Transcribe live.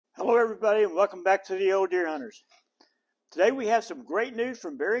Hello everybody and welcome back to the old deer hunters. Today we have some great news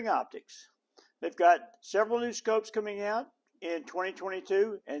from Bering Optics. They've got several new scopes coming out in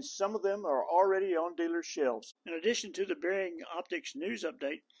 2022 and some of them are already on dealer shelves. In addition to the Bering Optics news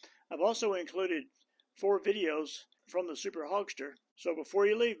update, I've also included 4 videos from the Super Hogster. So before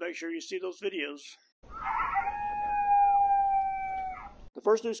you leave, make sure you see those videos. The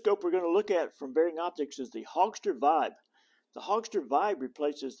first new scope we're going to look at from Bering Optics is the Hogster Vibe. The Hogster Vibe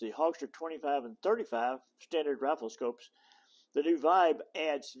replaces the Hogster 25 and 35 standard rifle scopes. The new Vibe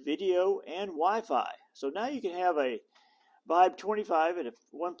adds video and Wi-Fi. So now you can have a Vibe 25 at a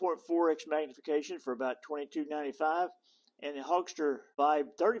 1.4x magnification for about $22.95, and the Hogster Vibe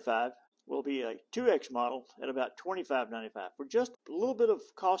 35 will be a 2x model at about $25.95 for just a little bit of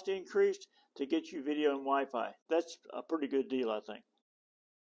cost increase to get you video and Wi-Fi. That's a pretty good deal, I think.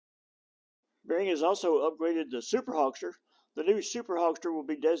 Bering has also upgraded the Super Hogster. The new Super Hogster will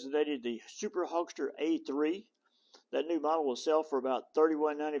be designated the Super Hogster A3. That new model will sell for about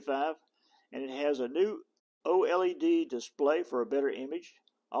 $31.95, and it has a new OLED display for a better image.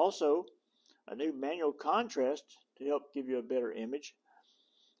 Also, a new manual contrast to help give you a better image.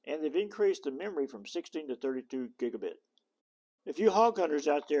 And they've increased the memory from 16 to 32 gigabit. If you hog hunters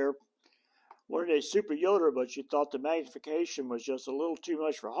out there wanted a Super Yoter, but you thought the magnification was just a little too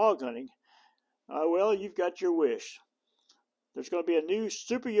much for hog hunting, well, you've got your wish. There's going to be a new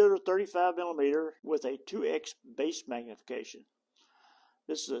Super Yoter 35mm with a 2x base magnification.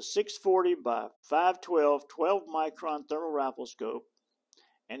 This is a 640 by 512 12-micron thermal rifle scope,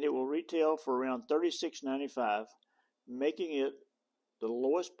 and it will retail for around $36.95, making it the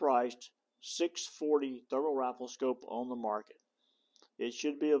lowest priced 640 thermal rifle scope on the market. It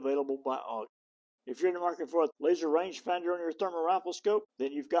should be available by August. If you're in the market for a laser rangefinder on your thermal rifle scope,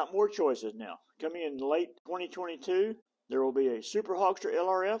 then you've got more choices now. Coming in late 2022, there will be a Super Hogster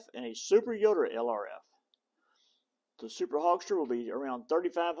LRF and a Super Yoter LRF. The Super Hogster will be around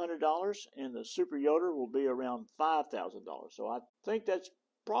 $3,500 and the Super Yoter will be around $5,000. So I think that's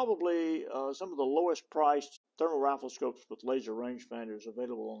probably some of the lowest priced thermal rifle scopes with laser rangefinders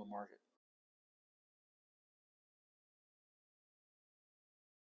available on the market.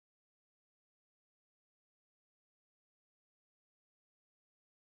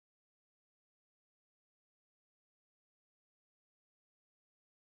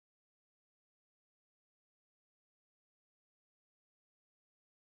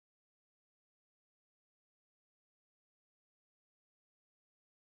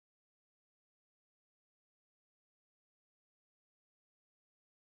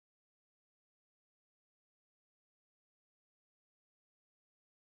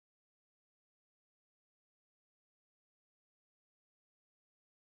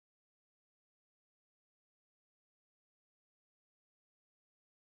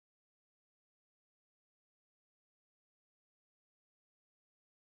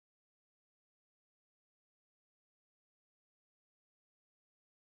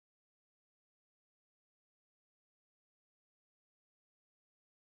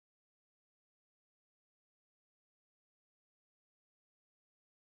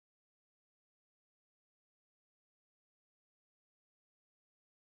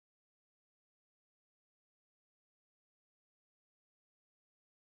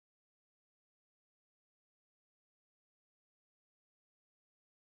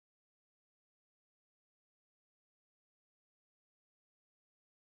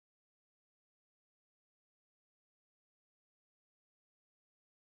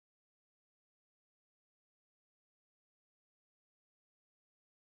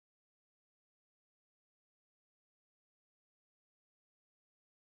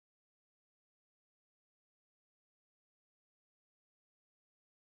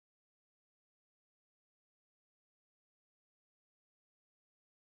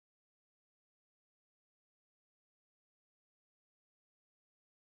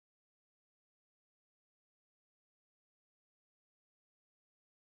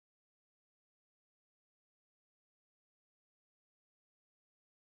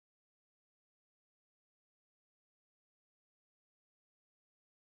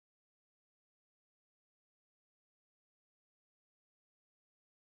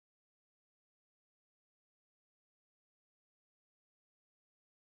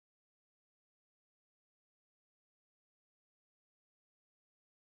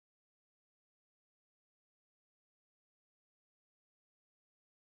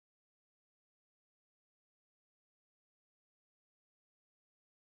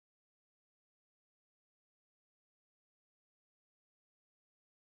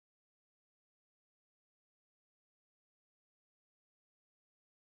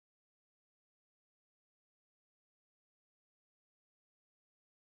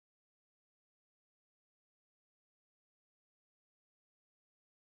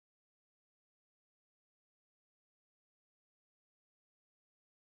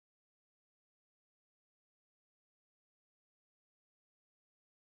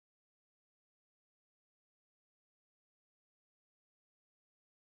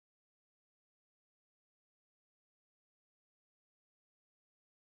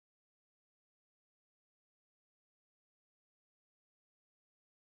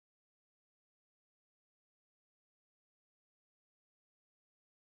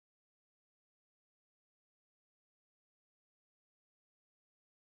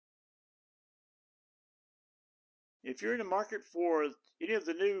 If you're in the market for any of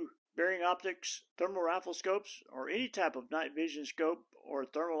the new Bering Optics thermal rifle scopes or any type of night vision scope or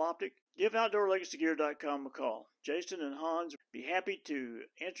thermal optic, give OutdoorLegacyGear.com a call. Jason and Hans will be happy to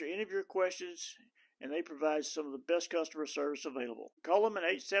answer any of your questions, and they provide some of the best customer service available. Call them at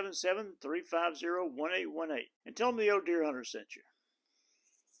 877-350-1818 and tell them the old Deer Hunter sent you.